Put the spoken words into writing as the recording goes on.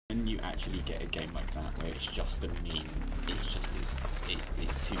When you actually get a game like that where it's just a meme,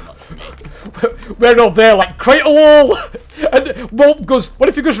 it's too much for me. We're all there like, create a wall! And Walt goes, what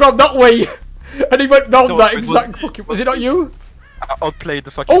if he goes round that way? And he went round that exact fucking... Was it not you? I outplayed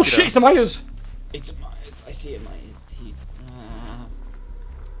the fucking Oh shit, it's a Myers! It's a Myers, I see a Myers.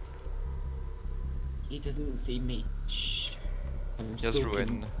 He doesn't see me. Shh. I'm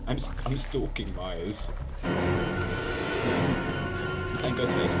stalking. I'm stalking Myers. And go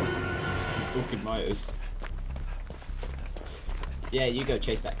first. I'm stalking Myers. Yeah, you go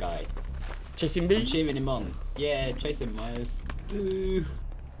chase that guy. Chasing me? I'm cheering him on. Yeah, chase him, Myers. Ooh.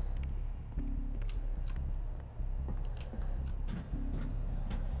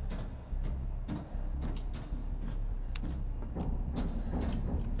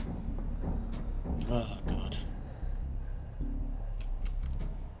 Oh god.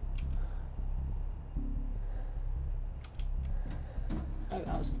 Oh,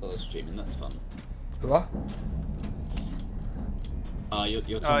 I was still streaming, that's fun. What? Oh, you're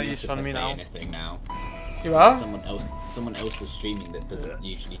telling me if I say anything now. You are? Someone else is streaming that doesn't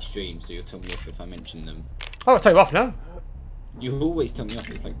usually stream, so you'll tell me off if I mention them. Oh, I'll tell you off now. You always tell me off,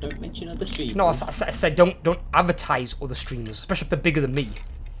 it's like, don't mention other streamers. No, I said don't advertise other streamers, especially if they're bigger than me.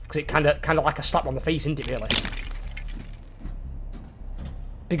 Because it kind of like a slap on the face, isn't it, really?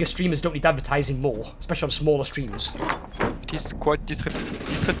 Bigger streamers don't need advertising more, especially on smaller streamers. It is quite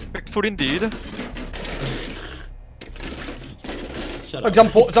disrespectful indeed.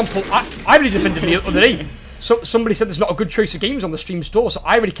 Example, I really defended me the other day. So somebody said there's not a good choice of games on the Stream store, so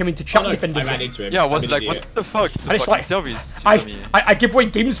I really came into chat and defended him. Yeah, I was like, what the fuck? It's a fucking service. I give away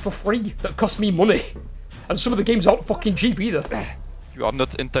games for free that cost me money, and some of the games aren't fucking cheap either. You are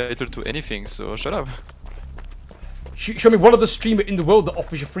not entitled to anything, so shut up. Show me one other streamer in the world that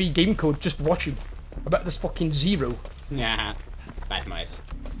offers a free game code just for watching. I bet there's fucking zero. Nah, bad mice.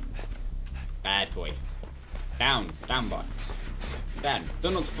 Bad boy. Down boy. Dan, do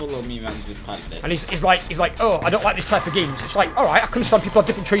not follow me around this padlet. And he's like, oh, I don't like this type of games. It's like, alright, I can understand people have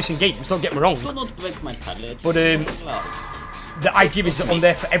different choice in games, don't get me wrong. Do not break my padlet. But the idea is that I'm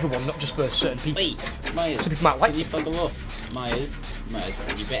there for everyone, not just for certain people. Wait, Myers, some people might like can you bugger off? Myers,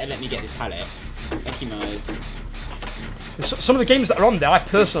 you better let me get this pallet. Thank you, Myers. Some of the games that are on there I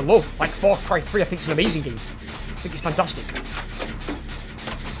personally love, like Far Cry 3 I think is an amazing game. I think it's fantastic.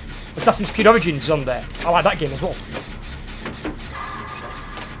 Assassin's Creed Origins is on there. I like that game as well.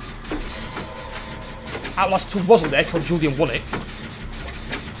 Outlast 2 wasn't there till Julian won it.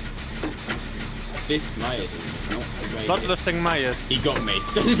 This Myers is not great. Bloodlusting Myers. He got me.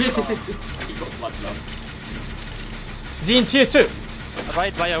 He got bloodlust. Is he in tier 2?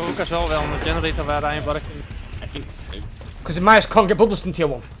 Right by Aruka zal wel een generator waar hij werkt. I think so. Because Myers can't get bloodlust in tier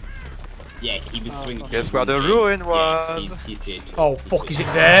 1. Yeah, he was swinging. Guess where the ruin was. Yeah, he's tier 2. Oh fuck, is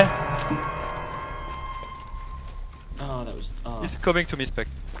it there? Oh, that was. Oh. He's coming to me, Spec.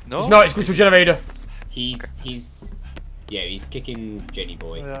 No? It's not, it's going to a generator. Yeah, he's kicking Jenny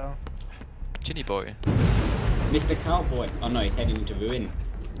Boy. Yeah. Jenny Boy. Mr. Cowboy. Oh no, he's heading into ruin.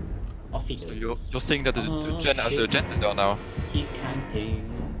 Off he goes. So you're saying that the Gen has a gender now? He's camping.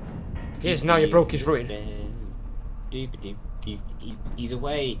 Yes, now you broke his ruin. He's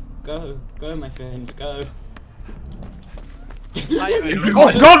away. Go, my friends, go.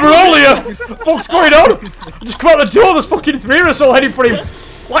 Oh god, we're all here! What's going on? Just come out the door, there's fucking 3 of us all heading for him.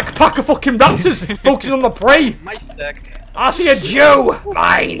 Like a pack of fucking raptors, focusing on the prey. I see a Jew!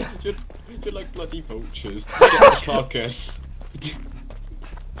 Mine! You're like bloody vultures. Get the carcass.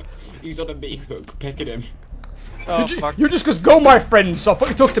 He's on a meat hook, pecking him. Oh, you just goes, go my friend, so I thought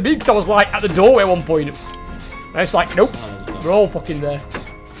you talked to me because I was like at the doorway at one point. And it's like, nope, we're all fucking there.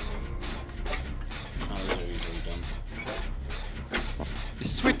 He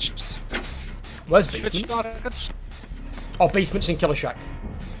switched. Where's basement? Oh, basement's in Killer Shack.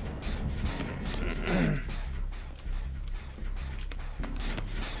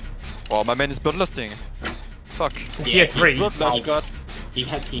 Oh, my man is bloodlusting. Fuck. Tier 3. He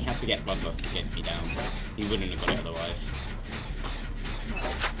had to get bloodlust to get me down. He wouldn't have got it otherwise.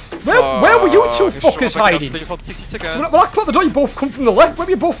 Where were you two fuckers hiding? For 60 seconds. When I caught the door, you both come from the left. Where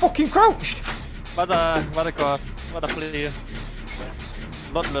were you both fucking crouched? What a cost. What a player.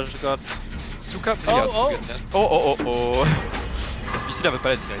 Bloodlust god. Suka, oh. You still have a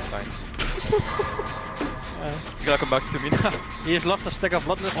pallet here, it's fine. He's gonna come back to me now. He has lost a stack of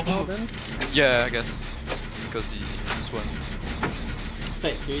bloodlust then? Yeah, I guess. Because he just won.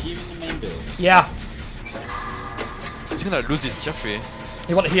 Spectre, are you in the main build? Yeah. He's gonna lose his tier 3.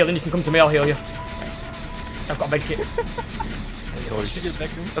 You want to heal, then you can come to me, I'll heal you. I've got a med kit.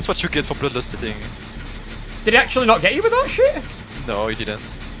 That's what you get for bloodlusting. Did he actually not get you with that shit? No, he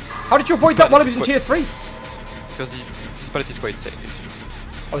didn't. How did you avoid that while he was in tier 3? Because this pallet is quite safe.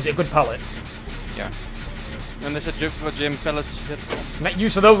 Oh, is it a good pallet? Yeah. And there's a joke for gym pellets. Make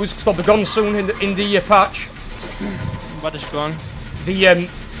use of those, because they'll be gone soon in the patch. What is gone? The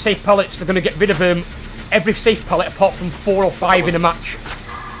safe pallets, they're going to get rid of every safe pallet apart from 4 or 5 in a match.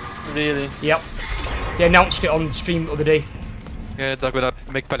 Really? Yep. They announced it on the stream the other day. Yeah, they're gonna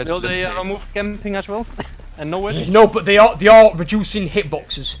make pallets Will less they safe. remove camping as well? And no it? No, but they are reducing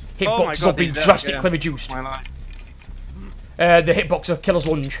hitboxes. Hitboxes will be they're- drastically yeah. reduced. Why not? The hitbox of Killer's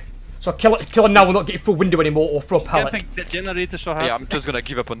Lunge. So Killer now will not get through a window anymore or through a pallet. Camping the generator so hard. Yeah, I'm just gonna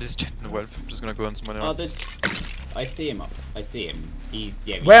give up on this gen. Well, I'm just gonna go on someone Oh, else. I see him up. I see him. He's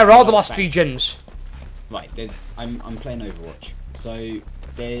yeah. Where are the last 3 gens? Right, I'm playing Overwatch. So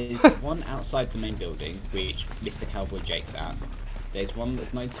there's one outside the main building, which Mr. Cowboy Jake's at. There's one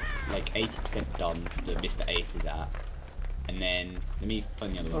that's 80% done that Mr. Ace is at. And then let me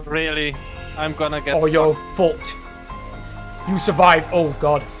find the other one. Really? I'm gonna get. Oh, you're fucked. You survived. Oh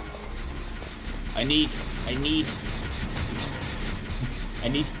god. I need me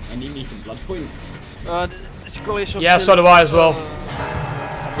some blood points. This goal is Yeah, so do I as well.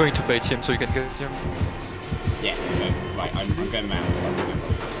 I'm going to bait him so you can get him. Yeah, right, I'm going mad.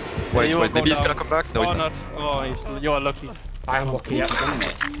 Wait, you wait, will maybe go he's gonna down. come back? No, he's Oh, not. Oh, you are lucky. I am lucky, yeah. Done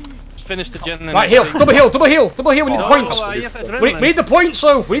this. Finish the gen and Right, heal, double heal, double heal, double heal, we need the Oh, points. you have We adrenaline. need the points,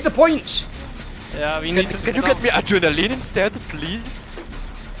 so we need the points. Yeah, we need to. Can you get me adrenaline instead, please?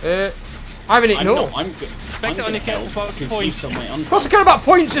 I haven't I'm no. not. I'm good. I'm only gonna cares help about because points. you stole my Of course I care about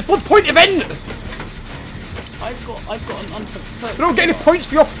points, it's blood point event! I've got an unpreferred. We don't get any points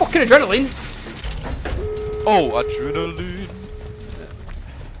for your fucking adrenaline. Oh, adrenaline!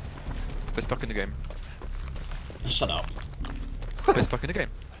 Best perk in the game. Shut up. Best perk in the game.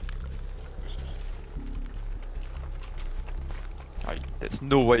 There's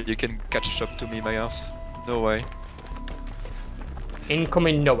no way you can catch up to me, my ass. No way.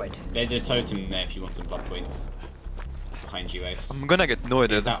 Incoming Noed. There's a totem there if you want some blood points. Behind you, Ace. I'm gonna get no Is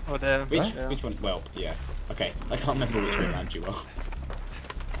idea. that Oh, there. which one? Well, yeah. Okay, I can't remember which way around you are.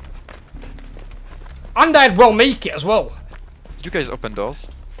 And I'd well make it as well. Did you guys open doors?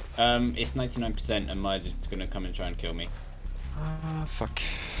 It's 99% and Myers is gonna come and try and kill me. Fuck.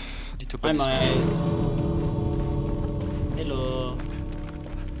 I need to Hi open this Myers. Hello.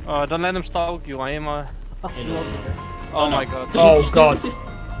 Oh, don't let him stalk you. I am a. Hello. Oh no. my god. Oh god.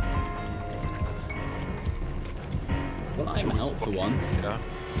 Well, I'm out for once. Yeah.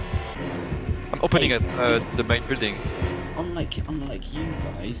 I'm opening Hey, at the main building. Unlike you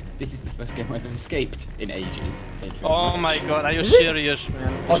guys, this is the first game I've escaped in ages. Thank you very Oh much. my god, are you Is it? serious,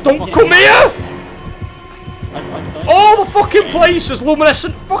 man? Oh, don't come here! I've died. All the fucking places,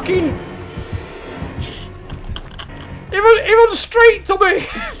 luminescent fucking. He run straight to me!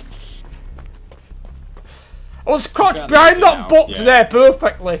 I was crouched Just behind got that this box out, there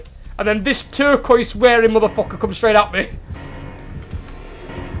perfectly. And then this turquoise wearing motherfucker comes straight at me.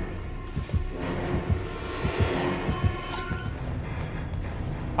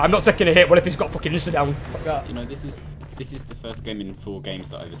 I'm not taking a hit, what if he's got fucking insta down? Fuck that. You know, this is the first game in 4 games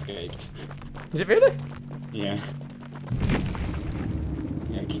that I've escaped. Is it really? Yeah.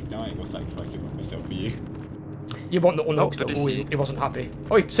 Yeah, I keep dying or sacrificing myself for you. You want the unhooks let that me see. he wasn't happy.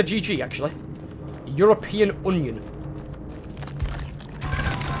 Oh, he said GG actually. European onion.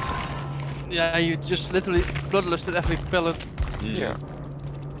 Yeah, you just literally bloodlusted every pellet. Yeah.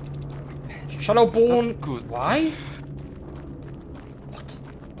 Shadowborn. It's not good. Why? What?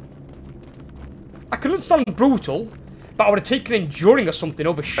 I can understand brutal, but I would have taken enduring or something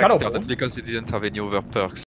over Spectre, Shadowborn. that's because it didn't have any other perks.